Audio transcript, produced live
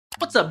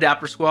What's up,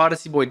 Dapper Squad?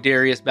 It's your boy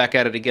Darius back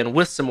at it again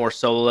with some more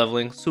solo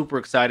leveling. Super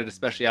excited,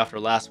 especially after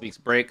last week's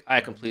break.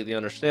 I completely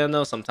understand,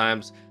 though.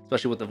 Sometimes,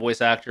 especially with the voice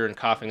actor and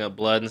coughing up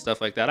blood and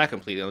stuff like that, I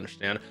completely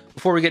understand.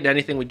 Before we get into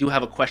anything, we do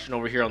have a question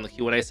over here on the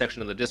Q&A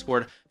section of the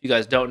Discord. If you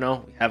guys don't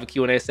know, we have a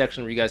Q&A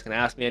section where you guys can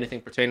ask me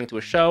anything pertaining to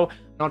a show,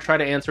 and I'll try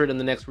to answer it in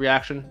the next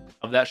reaction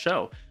of that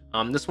show.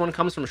 This one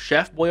comes from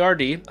Chef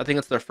Boyardee. I think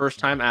it's their first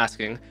time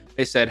asking.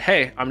 They said,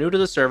 "Hey, I'm new to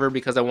the server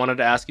because I wanted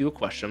to ask you a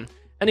question.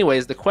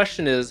 Anyways, the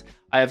question is,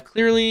 I have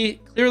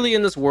clearly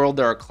in this world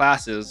there are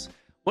classes.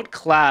 What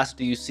class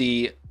do you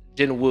see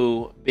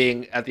Jinwoo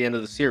being at the end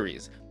of the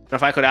series? And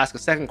if I could ask a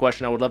second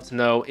question, I would love to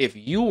know, if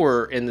you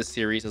were in the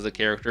series as a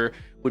character,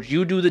 would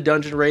you do the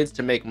dungeon raids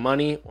to make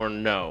money or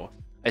no?"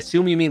 I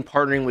assume you mean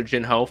partnering with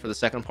Jinho for the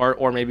second part,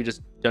 or maybe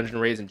just dungeon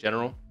raids in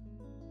general.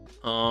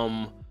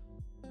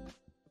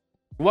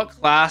 What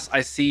class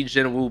I see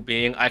Jinwoo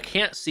being, I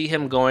can't see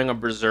him going a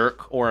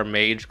berserk or a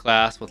mage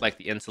class with like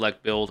the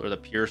intellect build or the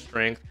pure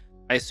strength.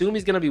 I assume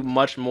he's going to be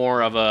much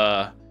more of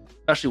a,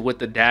 especially with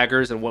the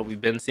daggers and what we've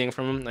been seeing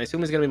from him, I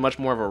assume he's going to be much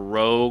more of a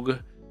rogue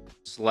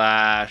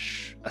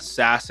slash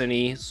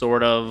assassin-y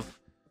sort of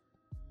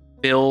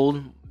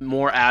build,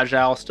 more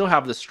agile, still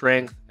have the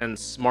strength and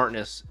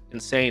smartness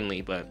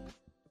insanely, but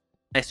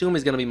I assume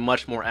he's going to be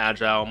much more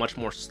agile, much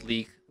more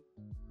sleek,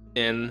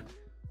 and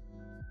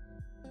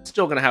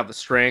still gonna have the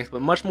strength,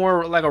 but much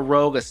more like a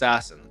rogue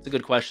assassin. It's a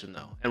good question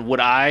though. And would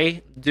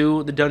I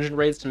do the dungeon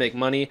raids to make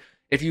money?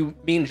 If you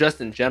mean just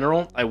in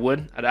general, I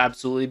would. I'd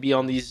absolutely be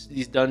on these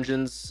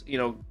dungeons, you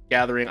know,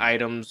 gathering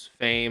items,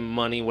 fame,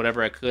 money,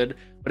 whatever I could.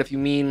 But if you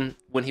mean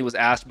when he was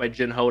asked by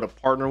Jinho to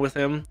partner with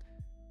him,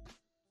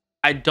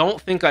 I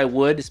don't think I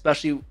would,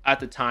 especially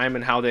at the time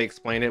and how they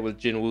explain it with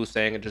Jinwoo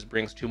saying it just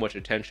brings too much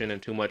attention and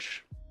too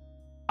much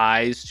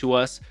eyes to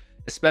us,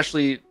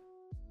 especially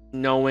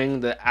knowing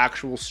the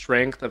actual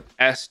strength of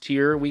S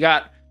tier. We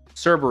got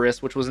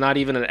Cerberus, which was not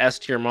even an S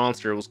tier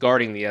monster. It was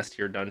guarding the S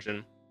tier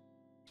dungeon,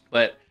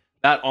 but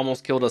that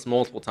almost killed us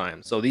multiple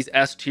times. So these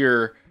S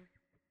tier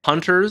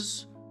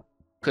hunters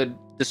could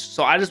just,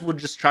 so I just would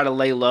just try to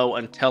lay low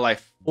until I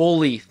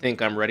fully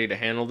think I'm ready to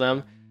handle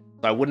them.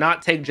 So I would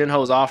not take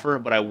Jinho's offer,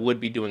 but I would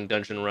be doing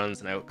dungeon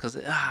runs, and because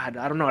I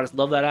don't know, I just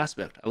love that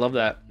aspect. I love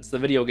that. It's the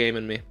video game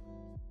in me.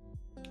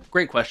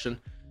 Great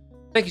question.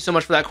 Thank you so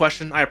much for that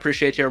question. I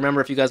appreciate you.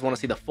 Remember, if you guys want to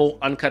see the full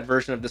uncut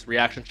version of this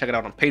reaction, check it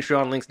out on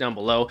Patreon. Links down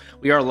below.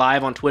 We are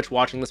live on Twitch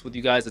watching this with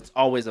you guys. It's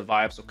always a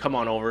vibe, so come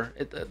on over.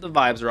 The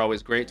vibes are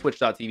always great.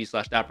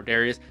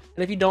 Twitch.tv/DapperDarius.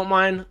 And if you don't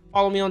mind,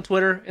 follow me on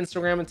Twitter,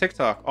 Instagram, and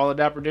TikTok, all at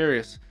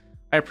DapperDarius.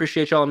 I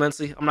appreciate y'all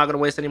immensely. I'm not going to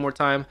waste any more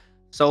time.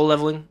 Solo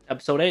leveling,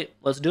 episode 8.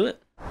 Let's do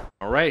it.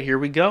 All right, here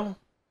we go.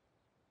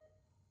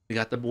 We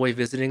got the boy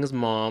visiting his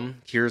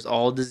mom. Cures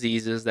all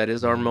diseases. That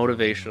is our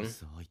motivation.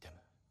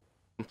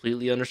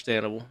 Completely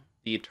understandable.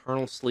 The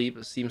eternal sleep,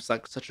 it seems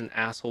like such an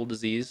asshole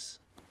disease.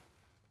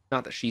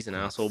 Not that she's an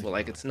asshole, but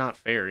like, it's not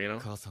fair, you know?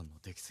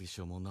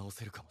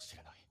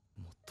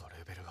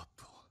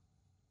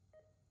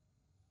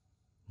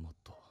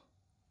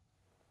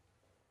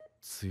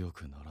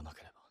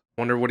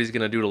 Wonder what he's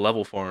gonna do to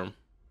level for him.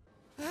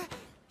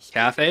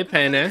 Cafe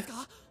Penne.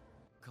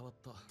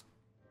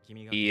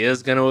 He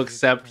is gonna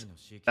accept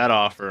that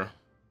offer.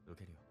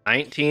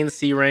 19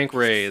 C rank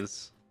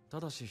raids.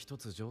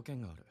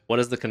 What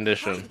is the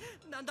condition?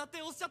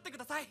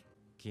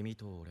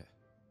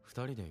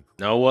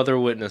 No other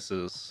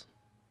witnesses.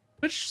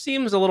 Which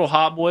seems a little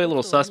hot boy, a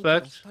little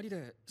suspect. It's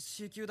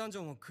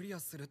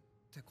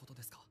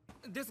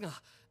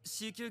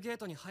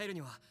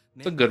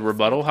a good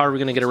rebuttal. How are we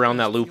going to get around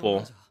that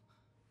loophole?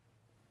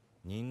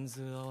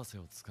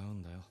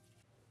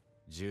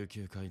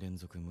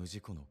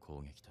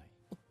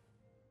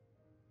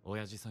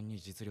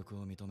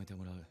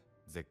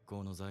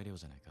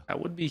 That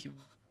would be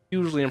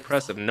hugely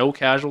impressive. No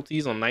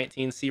casualties on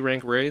 19 C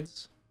rank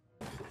raids.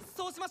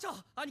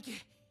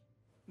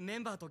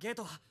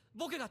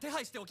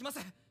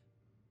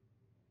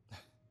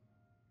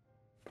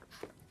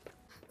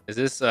 Is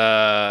this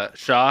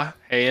Sha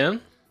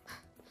Hayan?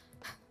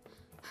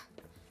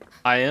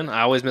 Hayan?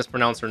 I always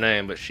mispronounce her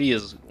name, but she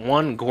is,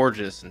 one,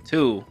 gorgeous, and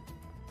two,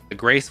 a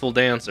graceful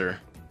dancer.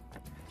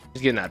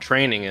 She's getting that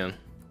training in.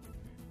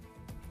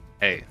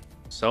 Hey,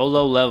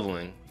 solo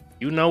leveling.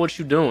 You know what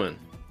you're doing.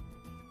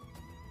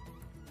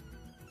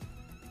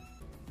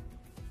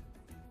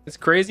 It's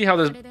crazy how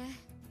there's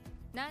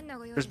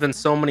been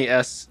so many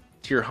S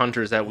tier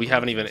hunters that we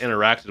haven't even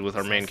interacted with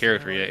our main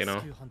character yet, you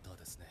know?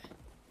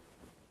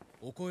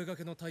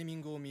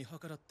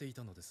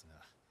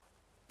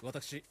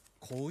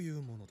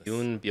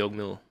 Yoon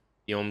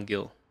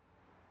Byung-gil.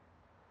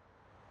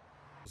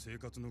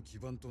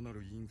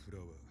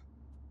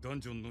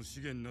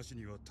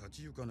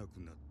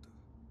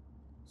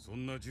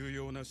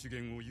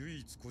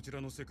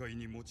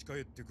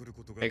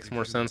 Makes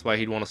more sense why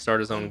he'd want to start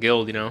his own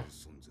guild, you know?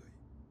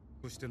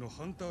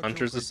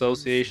 Hunters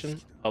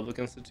Association, public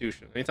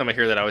institution. Anytime I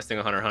hear that, I always think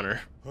of Hunter x Hunter.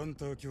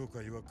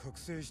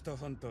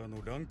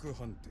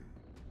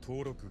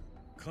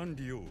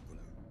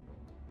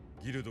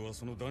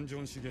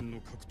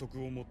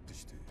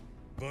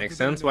 Makes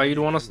sense why you'd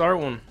want to start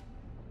one.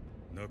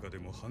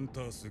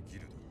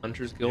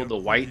 Hunters Guild, the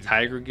White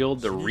Tiger Guild,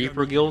 the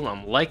Reaper Guild.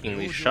 I'm liking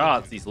these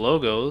shots, these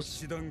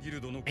logos.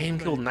 Aim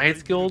Guild,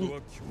 Knights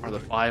Guild are the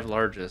 5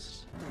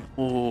 largest.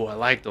 Ooh, I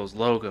like those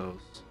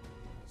logos.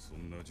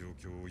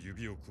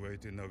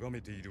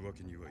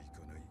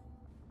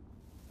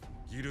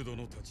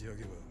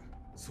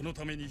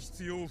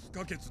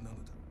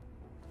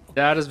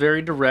 That is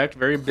very direct,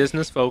 very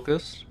business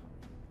focused.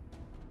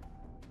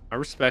 I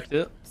respect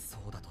it.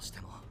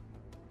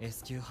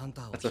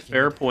 That's a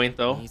fair point,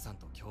 though.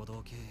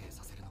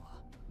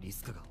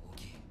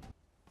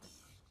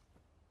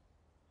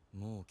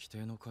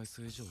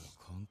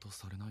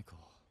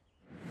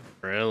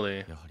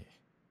 Really?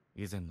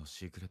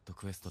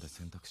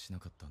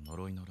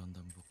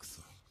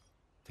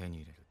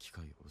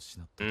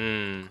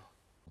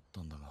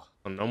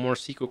 Well, no more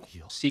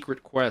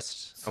secret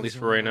quests, at least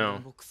for right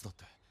now.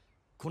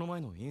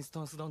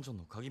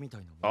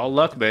 All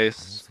luck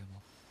based.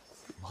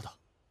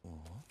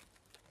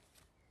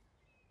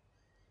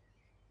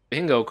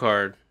 Bingo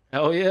card.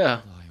 Hell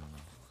yeah.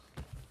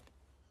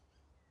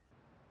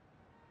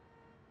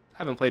 I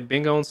haven't played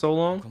bingo in so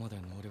long.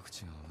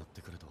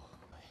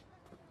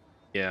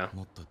 Yeah.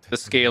 The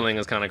scaling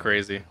is kind of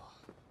crazy.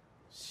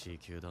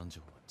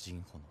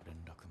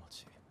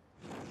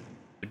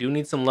 We do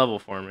need some level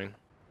farming.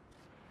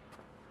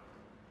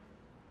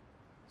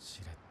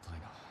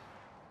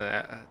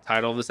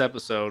 Title of this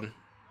episode: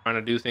 trying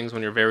to do things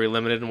when you're very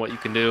limited in what you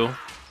can do.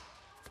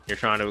 You're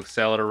trying to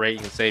excel at a rate you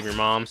can save your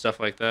mom,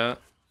 stuff like that.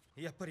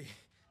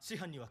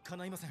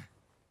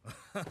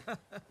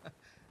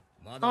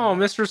 Oh,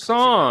 Mr.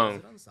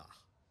 Song.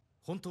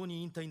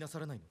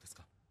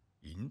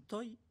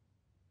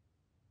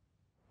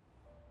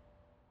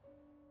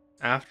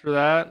 After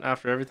that,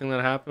 after everything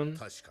that happened.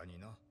 I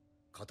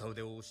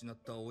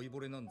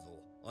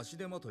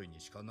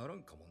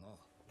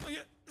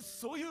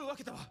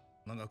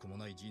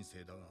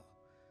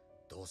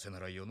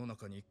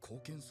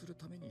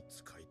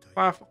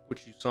fuck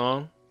with you,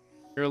 Song.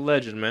 You're a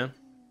legend, man.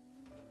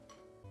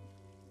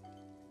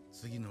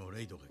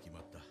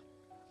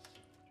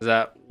 Is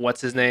that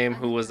what's his name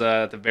who was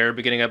at the very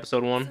beginning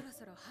episode 1?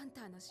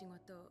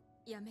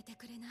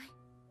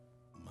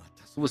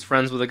 Who was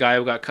friends with a guy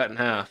who got cut in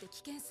half?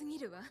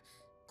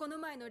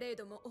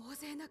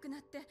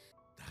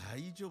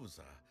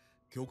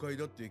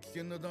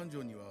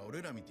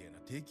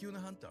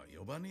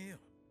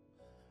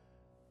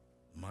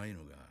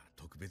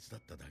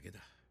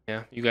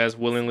 Yeah, you guys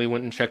willingly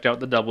went and checked out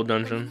the double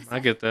dungeon. I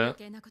get that.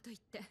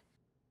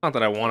 Not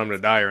that I want him to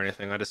die or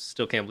anything. I just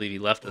still can't believe he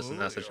left us in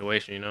that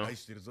situation, you know?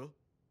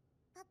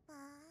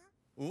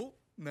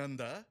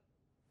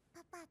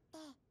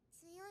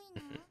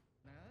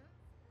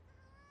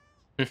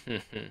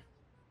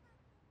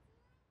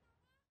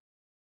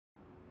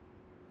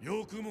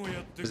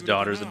 His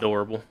daughter's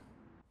adorable.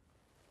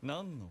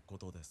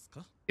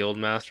 Guild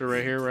master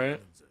right here,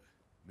 right?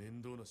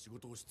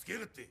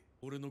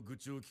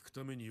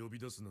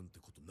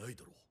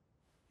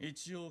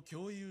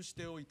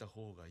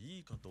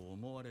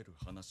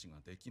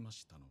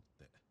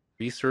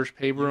 Research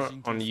paper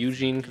on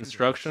Eugene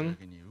construction.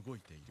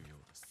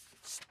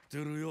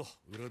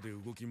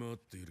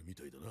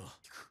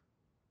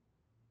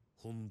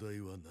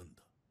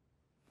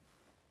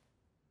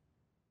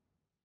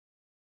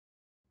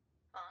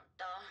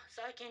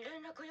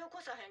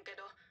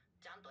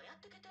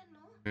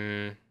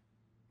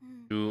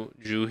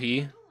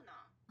 Juhi.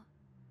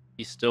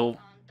 He's still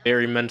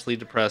very mentally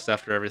depressed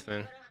after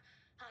everything.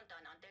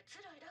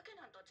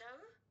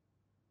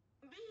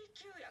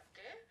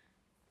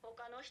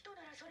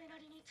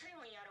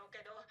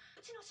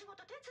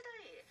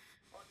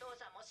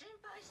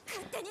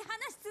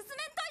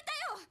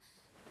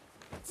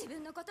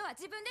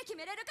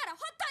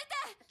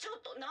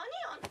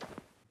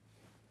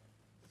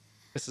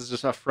 This is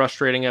just a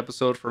frustrating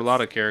episode for a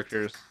lot of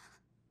characters.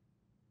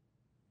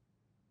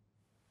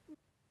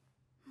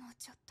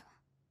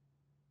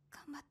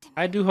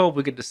 I do hope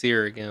we get to see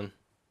her again.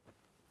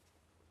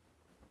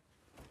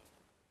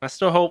 I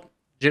still hope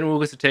Jinwoo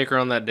gets to take her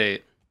on that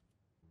date.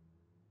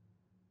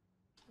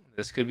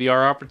 This could be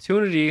our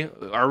opportunity.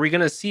 Are we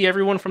going to see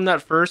everyone from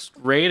that first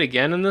raid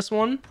again in this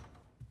one?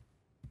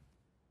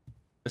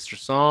 Mr.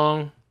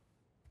 Song,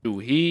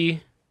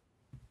 Juhi.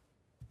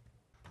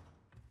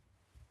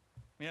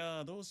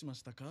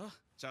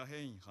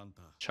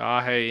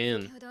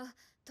 Chahae-in.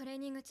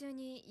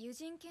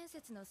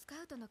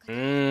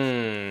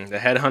 The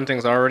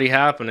headhunting's already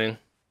happening.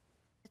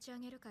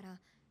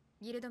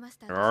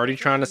 They're already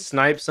trying to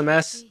snipe some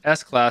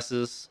S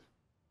classes.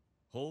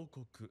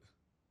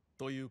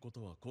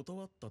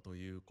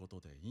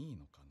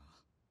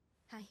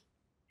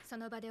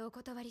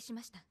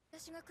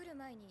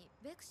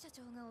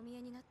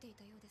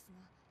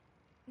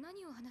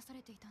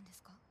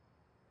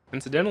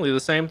 Incidentally, the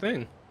same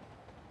thing.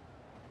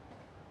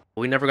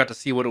 We never got to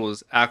see what it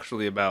was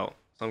actually about,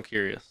 so I'm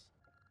curious.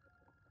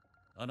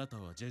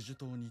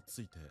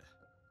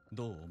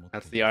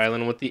 That's the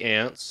island with the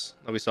ants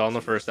that we saw in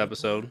the first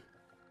episode.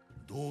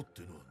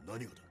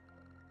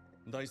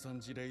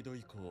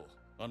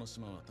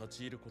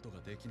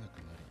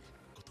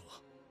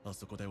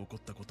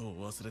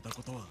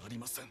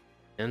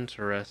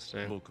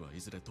 Interesting.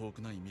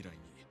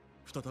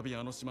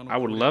 I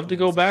would love to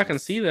go back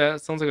and see that.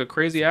 It sounds like a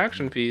crazy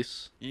action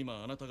piece. We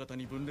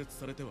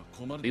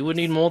would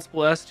need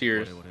multiple S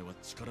tiers.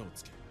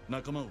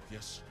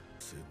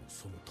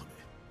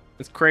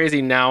 It's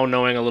crazy now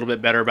knowing a little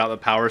bit better about the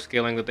power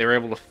scaling that they were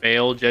able to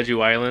fail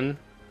Jeju Island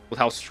with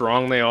how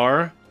strong they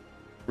are.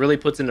 Really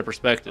puts into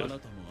perspective.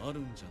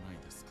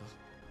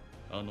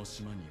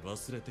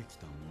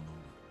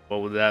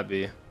 What would that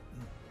be?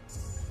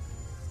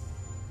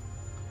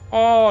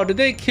 Oh, did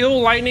they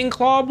kill Lightning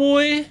Claw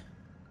Boy?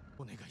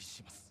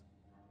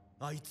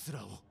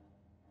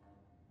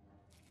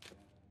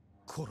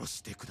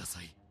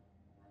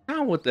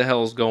 Now what the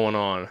hell's going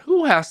on?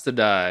 Who has to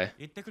die?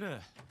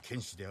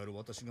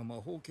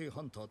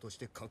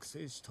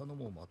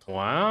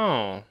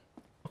 Wow.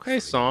 Okay,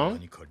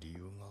 Song.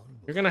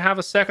 You're gonna have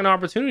a second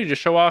opportunity to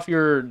show off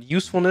your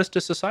usefulness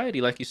to society,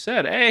 like you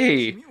said.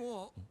 Hey,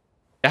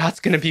 that's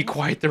gonna be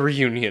quite the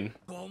reunion.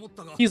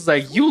 He's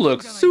like, you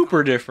look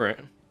super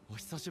different.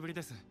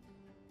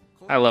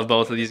 I love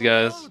both of these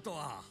guys.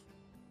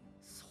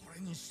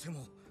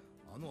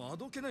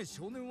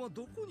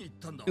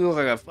 You look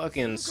like a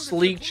fucking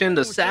sleek-chinned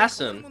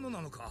assassin.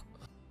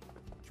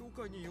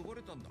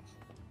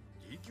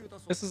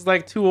 This is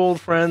like two old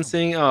friends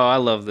singing. Oh, I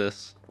love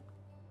this.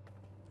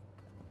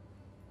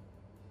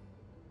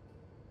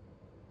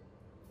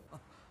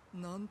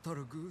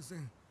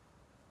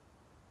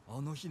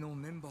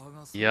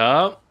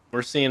 Yup,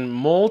 we're seeing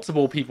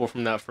multiple people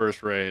from that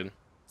first raid.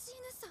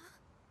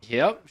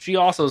 Yep, she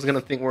also is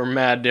gonna think we're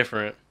mad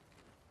different.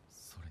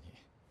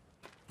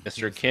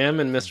 Mr.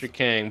 Kim and Mr.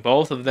 Kang,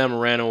 both of them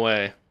ran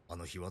away.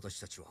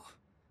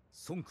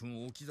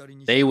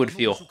 They would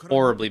feel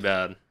horribly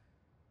bad.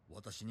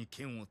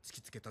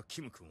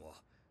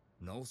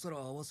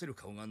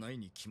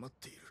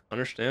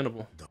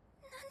 Understandable.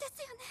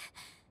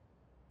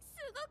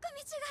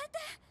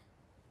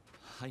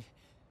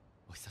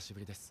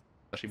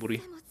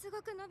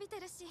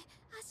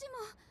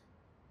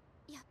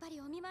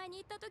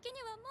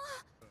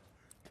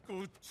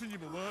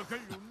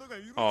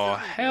 Oh,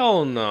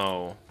 hell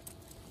no.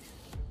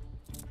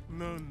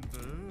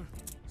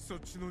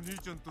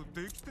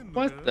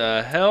 What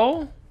the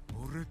hell?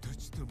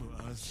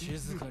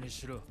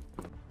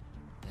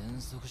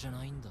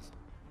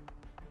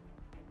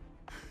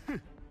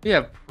 We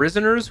have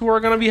prisoners who are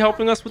going to be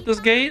helping us with this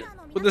gate,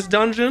 with this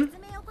dungeon.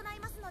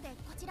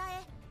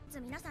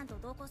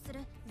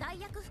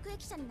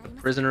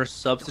 Prisoner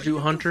substitute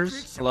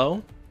hunters?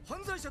 Hello?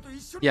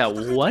 Yeah,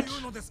 what?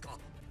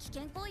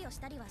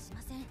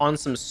 On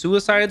some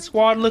Suicide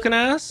Squad looking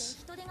ass?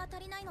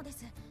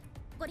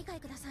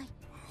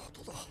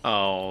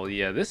 Oh,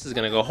 yeah, this is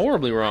gonna go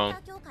horribly wrong.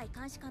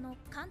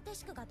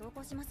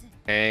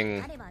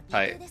 Hang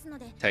tight.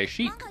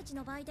 Taishik.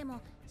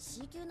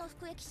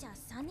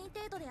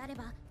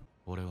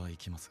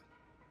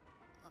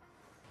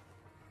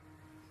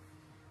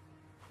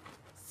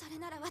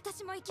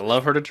 I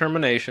love her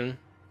determination.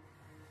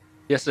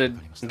 She has to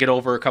get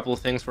over a couple of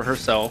things for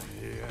herself.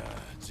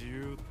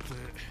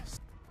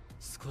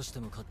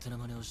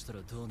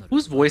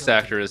 Whose voice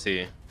actor is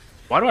he?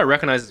 Why do I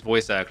recognize his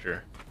voice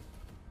actor?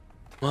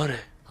 What?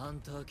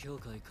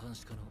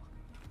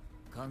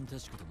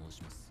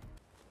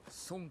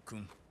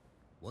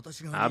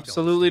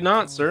 Absolutely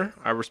not, sir.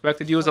 I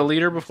respected you as a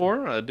leader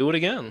before. Do it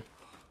again.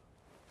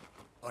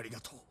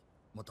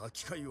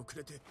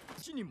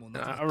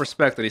 I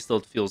respect that he still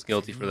feels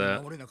guilty for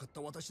that.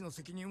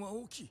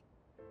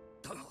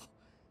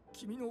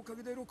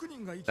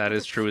 That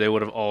is true. They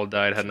would have all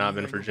died had not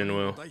been for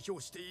Jinwoo.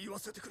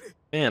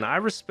 Man, I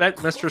respect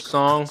Mr.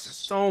 Song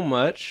so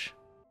much.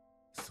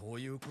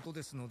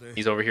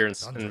 He's over here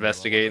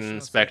investigating,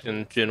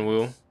 inspecting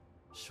Jinwoo.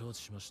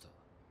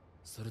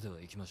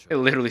 It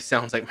literally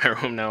sounds like my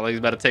room now. Like he's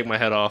about to take my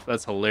head off.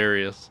 That's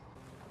hilarious.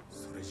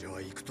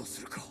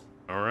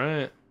 All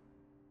right.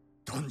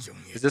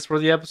 Is this where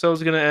the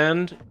episode's gonna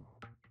end?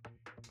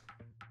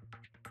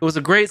 It was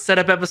a great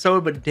setup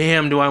episode, but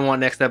damn, do I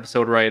want next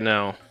episode right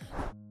now.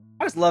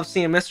 I just love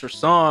seeing Mr.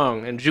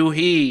 Song and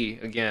Joo-hee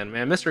again,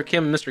 man. Mr.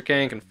 Kim and Mr.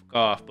 Kang can fuck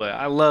off, but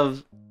I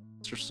love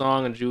Mr.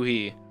 Song and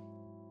Joo-hee.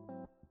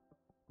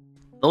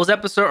 Those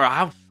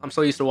episodes, I'm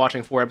so used to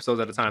watching 4 episodes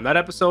at a time. That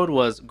episode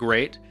was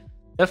great.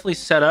 Definitely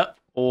set up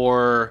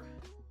or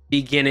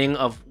beginning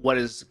of what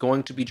is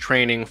going to be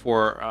training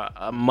for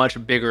a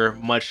much bigger,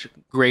 much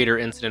greater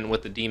incident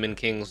with the Demon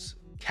King's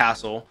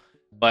castle.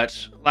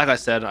 But like I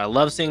said, I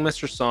love seeing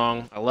Mr.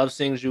 Song. I love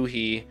seeing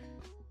Joo-hee.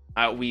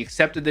 We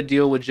accepted the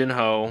deal with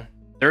Jinho.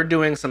 They're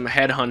doing some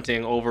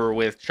headhunting over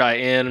with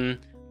Chai-In,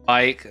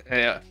 Bike,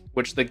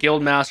 which the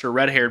Guildmaster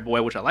red-haired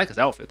boy, which I like his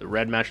outfit. The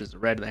red matches the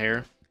red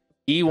hair.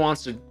 He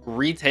wants to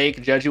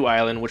retake Jeju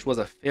Island, which was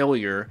a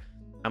failure.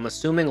 I'm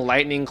assuming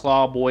Lightning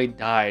Claw Boy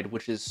died,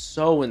 which is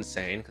so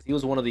insane because he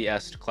was one of the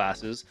S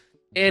classes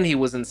and he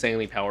was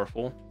insanely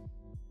powerful.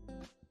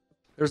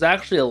 There's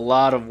actually a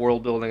lot of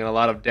world building and a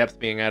lot of depth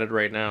being added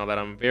right now that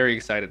I'm very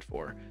excited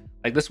for.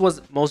 Like, this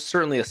was most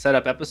certainly a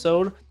setup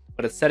episode,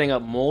 but it's setting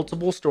up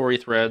multiple story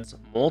threads,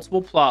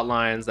 multiple plot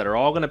lines that are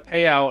all going to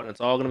pay out, and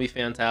it's all going to be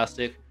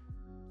fantastic.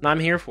 And I'm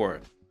here for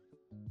it.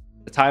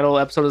 The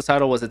episode of the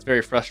title was, it's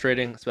very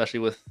frustrating, especially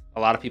with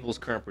a lot of people's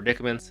current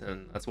predicaments,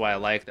 and that's why I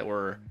like that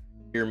we're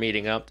here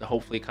meeting up to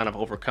hopefully kind of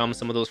overcome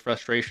some of those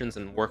frustrations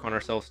and work on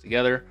ourselves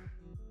together.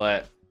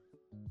 But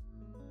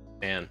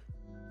man,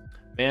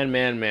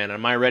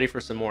 am I ready for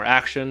some more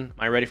action?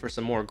 Am I ready for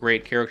some more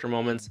great character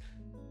moments?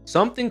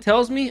 Something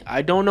tells me,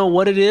 I don't know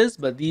what it is,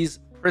 but these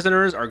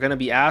prisoners are going to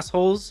be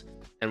assholes,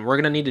 and we're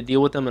going to need to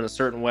deal with them in a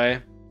certain way.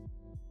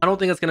 I don't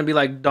think it's going to be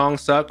like Dong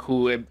Suk,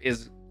 who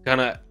is going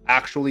to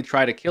actually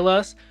try to kill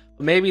us,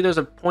 but maybe there's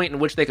a point in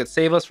which they could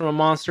save us from a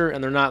monster,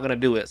 and they're not going to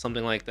do it.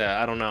 Something like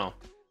that. I don't know.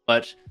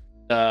 But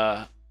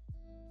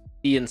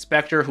the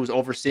inspector who's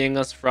overseeing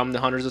us from the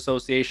Hunters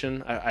Association,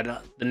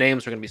 the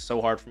names are going to be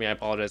so hard for me. I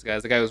apologize,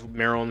 guys. The guy who's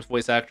Meron's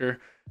voice actor.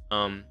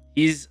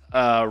 He's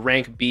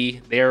rank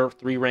B. They're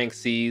 3 rank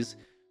C's.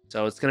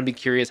 So it's going to be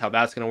curious how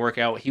that's going to work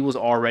out. He was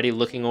already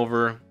looking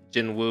over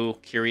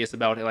Jinwoo, curious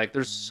about it. Like,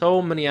 there's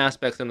so many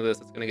aspects into this.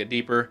 It's going to get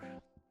deeper.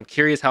 I'm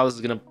curious how this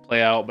is going to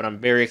play out, but I'm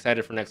very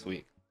excited for next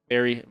week.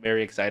 Very,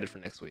 very excited for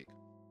next week.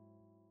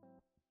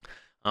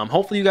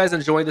 Hopefully you guys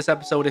enjoyed this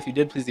episode. If you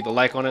did, please leave a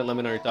like on it. Let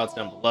me know your thoughts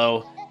down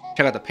below.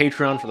 Check out the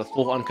Patreon for the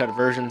full uncut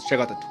versions. Check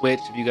out the Twitch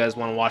if you guys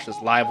want to watch this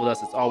live with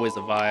us. It's always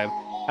a vibe.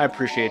 I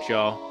appreciate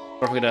y'all.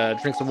 Don't forget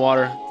to drink some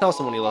water. Tell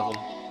someone you love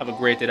them. Have a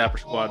great day, Dapper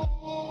Squad.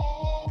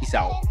 Peace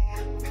out.